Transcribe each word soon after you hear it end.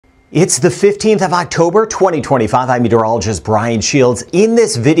It's the 15th of October, 2025. I'm meteorologist Brian Shields. In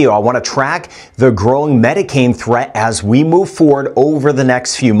this video, I want to track the growing Medicane threat as we move forward over the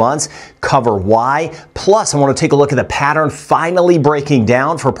next few months, cover why. Plus, I want to take a look at the pattern finally breaking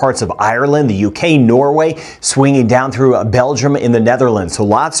down for parts of Ireland, the UK, Norway, swinging down through Belgium in the Netherlands. So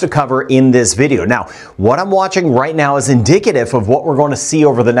lots to cover in this video. Now, what I'm watching right now is indicative of what we're going to see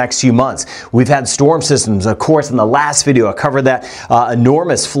over the next few months. We've had storm systems. Of course, in the last video, I covered that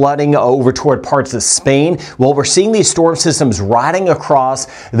enormous flooding over toward parts of Spain. Well, we're seeing these storm systems riding across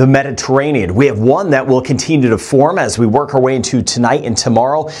the Mediterranean. We have one that will continue to form as we work our way into tonight and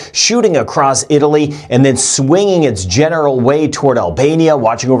tomorrow, shooting across Italy and then swinging its general way toward Albania,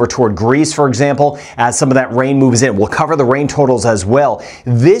 watching over toward Greece, for example, as some of that rain moves in. We'll cover the rain totals as well.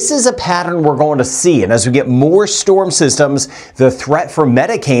 This is a pattern we're going to see, and as we get more storm systems, the threat for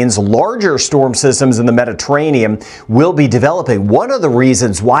Medicane's larger storm systems in the Mediterranean will be developing. One of the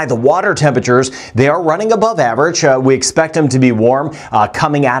reasons why the water temperatures, they are running above average. We expect them to be warm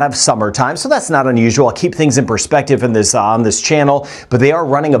coming out of summertime, so that's not unusual. I'll keep things in perspective in this on this channel, but they are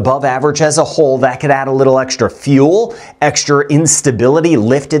running above average as a whole. That could add a little extra fuel, extra instability,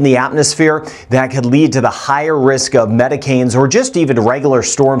 lift in the atmosphere that could lead to the higher risk of Medicanes or just even regular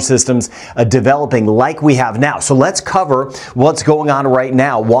storm systems developing like we have now. So let's cover what's going on right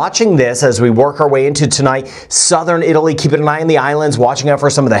now. Watching this as we work our way into tonight, southern Italy, keeping an eye on the islands, watching out for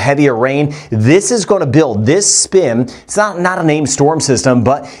some of the heavier rain. This is going to build this spin. It's not a named storm system,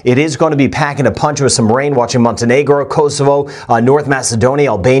 but it is going to be packing a punch with some rain. Watching Montenegro, Kosovo, North Macedonia,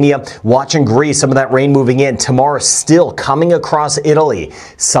 Albania, watching Greece, some of that rain moving in. Tomorrow still coming across Italy.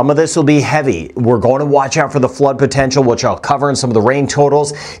 Some of this will be heavy. We're going to watch out for the flood potential, which I'll cover in some of the rain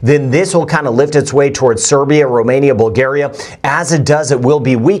totals. Then this will kind of lift its way towards Serbia, Romania, Bulgaria. As it does, it will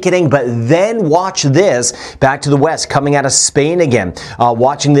be weakening, but then watch this back to the west, coming out of Spain again.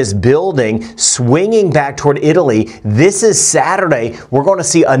 Watching this building, swinging back toward Italy. This is Saturday. We're going to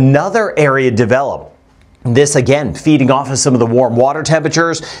see another area develop. This again feeding off of some of the warm water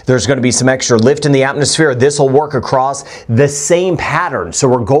temperatures. There's going to be some extra lift in the atmosphere. This will work across the same pattern. So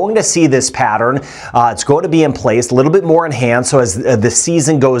we're going to see this pattern. It's going to be in place, a little bit more enhanced. So as the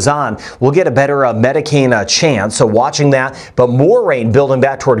season goes on, we'll get a better Medicane chance. So watching that, but more rain building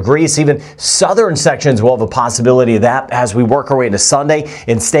back toward Greece. Even southern sections will have a possibility of that as we work our way into Sunday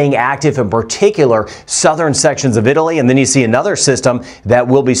and staying active, in particular southern sections of Italy. And then you see another system that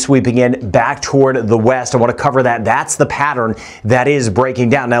will be sweeping in back toward the west. I want to cover that. That's the pattern that is breaking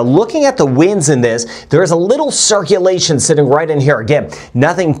down. Now, looking at the winds in this, there is a little circulation sitting right in here. Again,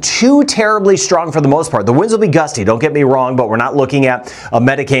 nothing too terribly strong for the most part. The winds will be gusty, don't get me wrong, but we're not looking at a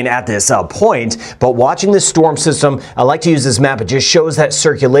Medicane at this point. But watching this storm system, I like to use this map. It just shows that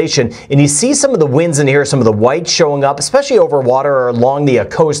circulation. And you see some of the winds in here, some of the white showing up, especially over water or along the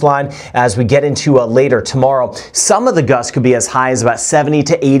coastline as we get into later tomorrow. Some of the gusts could be as high as about 70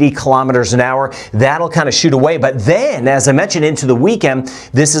 to 80 kilometers an hour. That'll kind of shoot away. But then, as I mentioned, into the weekend,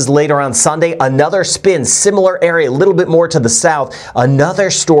 this is later on Sunday, another spin, similar area, a little bit more to the south,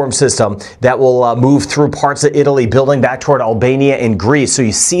 another storm system that will move through parts of Italy, building back toward Albania and Greece. So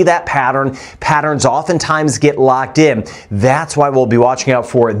you see that pattern. Patterns oftentimes get locked in. That's why we'll be watching out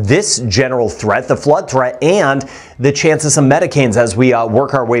for this general threat, the flood threat, and the chance of some Medicanes as we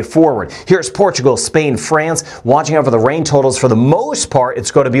work our way forward. Here's Portugal, Spain, France, watching out for the rain totals. For the most part,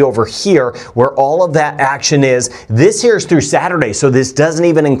 it's going to be over here where all of that action is. This here is through Saturday, so this doesn't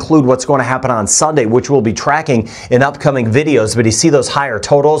even include what's going to happen on Sunday, which we'll be tracking in upcoming videos. But you see those higher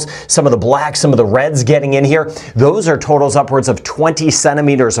totals, some of the blacks, some of the reds getting in here. Those are totals upwards of 20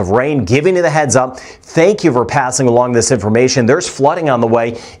 centimeters of rain, giving you the heads up. Thank you for passing along this information. There's flooding on the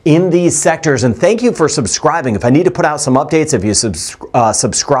way in these sectors, and thank you for subscribing. If I need to put out some updates, if you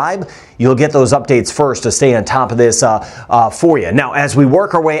subscribe, you'll get those updates first to stay on top of this for you. Now, as we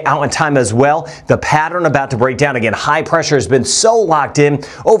work our way out in time as well, the pattern about to break down again. High pressure has been so locked in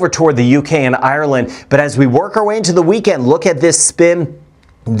over toward the UK and Ireland. But as we work our way into the weekend, look at this spin.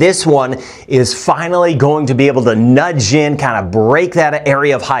 This one is finally going to be able to nudge in, kind of break that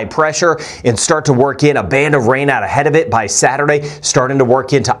area of high pressure and start to work in a band of rain out ahead of it by Saturday, starting to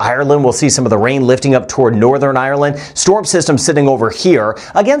work into Ireland. We'll see some of the rain lifting up toward Northern Ireland. Storm system sitting over here.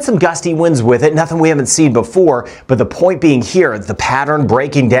 Again, some gusty winds with it. Nothing we haven't seen before, but the point being here, the pattern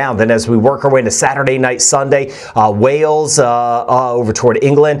breaking down. Then as we work our way into Saturday night, Sunday, Wales over toward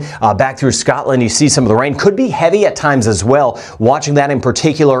England, back through Scotland, you see some of the rain. Could be heavy at times as well. Watching that in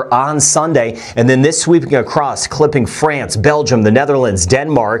particular particular on Sunday, and then this sweeping across, clipping France, Belgium, the Netherlands,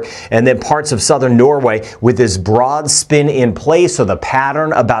 Denmark, and then parts of southern Norway with this broad spin in place, so the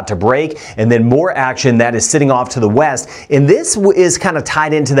pattern about to break, and then more action that is sitting off to the west. And this is kind of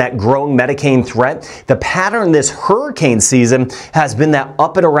tied into that growing Medicane threat. The pattern this hurricane season has been that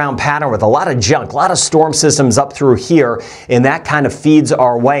up and around pattern with a lot of junk, a lot of storm systems up through here, and that kind of feeds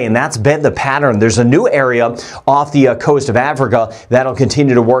our way, and that's been the pattern. There's a new area off the coast of Africa that'll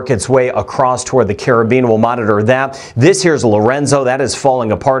continue to work its way across toward the Caribbean. We'll monitor that. This here's Lorenzo. That is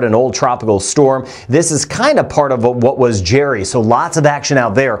falling apart, an old tropical storm. This is kind of part of what was Jerry, so lots of action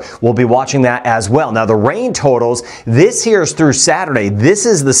out there. We'll be watching that as well. Now the rain totals, this here is through Saturday. This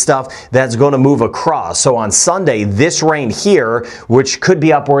is the stuff that's going to move across. So on Sunday, this rain here, which could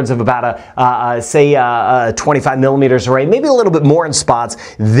be upwards of about say 25 millimeters of rain, maybe a little bit more in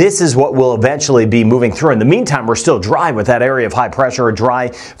spots. This is what will eventually be moving through. In the meantime, we're still dry with that area of high pressure, or dry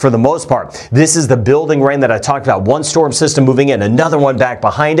for the most part. This is the building rain that I talked about. One storm system moving in, another one back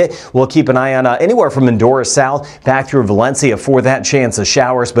behind it. We'll keep an eye on anywhere from Andorra south back through Valencia for that chance of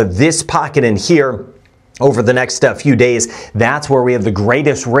showers. But this pocket in here, over the next few days, that's where we have the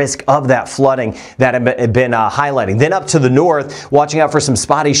greatest risk of that flooding that I've been highlighting. Then up to the north, watching out for some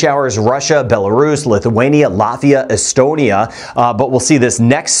spotty showers, Russia, Belarus, Lithuania, Latvia, Estonia. But we'll see this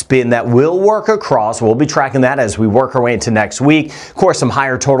next spin that will work across. We'll be tracking that as we work our way into next week. Of course, some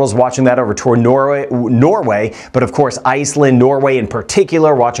higher totals, watching that over toward Norway, but of course, Iceland, Norway in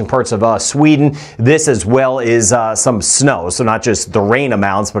particular, watching parts of Sweden. This as well is some snow. So not just the rain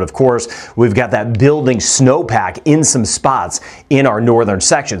amounts, but of course, we've got that building snowpack in some spots in our northern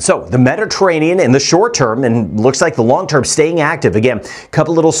section. So the Mediterranean in the short term, and looks like the long term, staying active. Again, a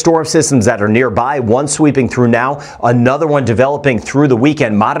couple little storm systems that are nearby, one sweeping through now, another one developing through the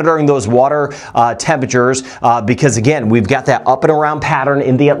weekend, monitoring those water temperatures because again, we've got that up and around pattern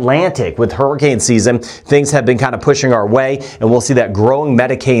in the Atlantic with hurricane season. Things have been kind of pushing our way, and we'll see that growing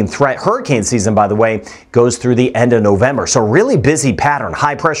Medicane threat. Hurricane season, by the way, goes through the end of November. So really busy pattern,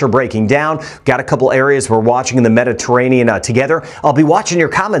 high pressure breaking down. Got a couple areas we're watching in the Mediterranean together. I'll be watching your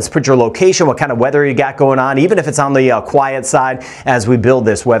comments. Put your location, what kind of weather you got going on, even if it's on the quiet side, as we build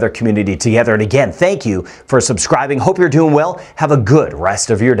this weather community together. And again, thank you for subscribing. Hope you're doing well. Have a good rest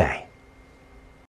of your day.